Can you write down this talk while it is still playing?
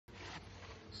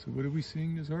So what are we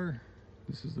seeing, Nazar?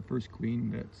 This is the first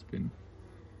queen that's been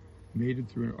mated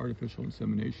through an artificial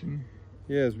insemination.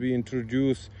 Yes, we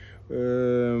introduce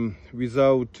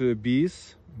without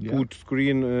bees, Yeah. put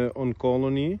screen on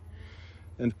colony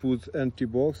and put empty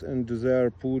box, and there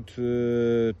put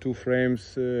 2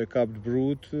 frames capped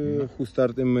brood who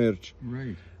start emerge.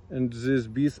 Right. And these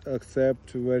bees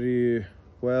accept very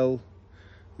well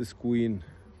this queen.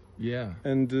 Yeah.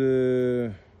 And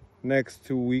next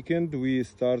weekend we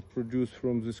start produce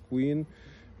from this queen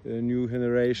a new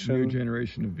generation. New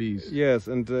generation of bees. Yes,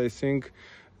 and I think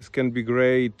this can be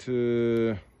great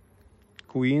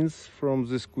queens from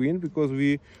this queen, because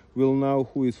we will know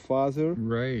who is father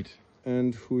Right.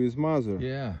 and who is mother.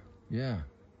 Yeah. Yeah.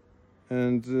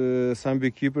 And some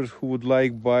beekeepers who would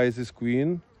like buy this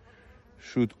queen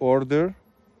should order,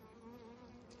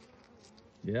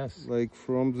 Yes. like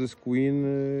from this queen,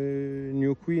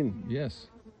 new queen. Yes.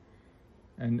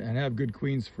 And have good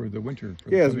queens for the winter.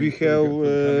 For Yes, the we coming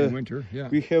have winter. Yeah.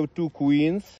 we have 2 queens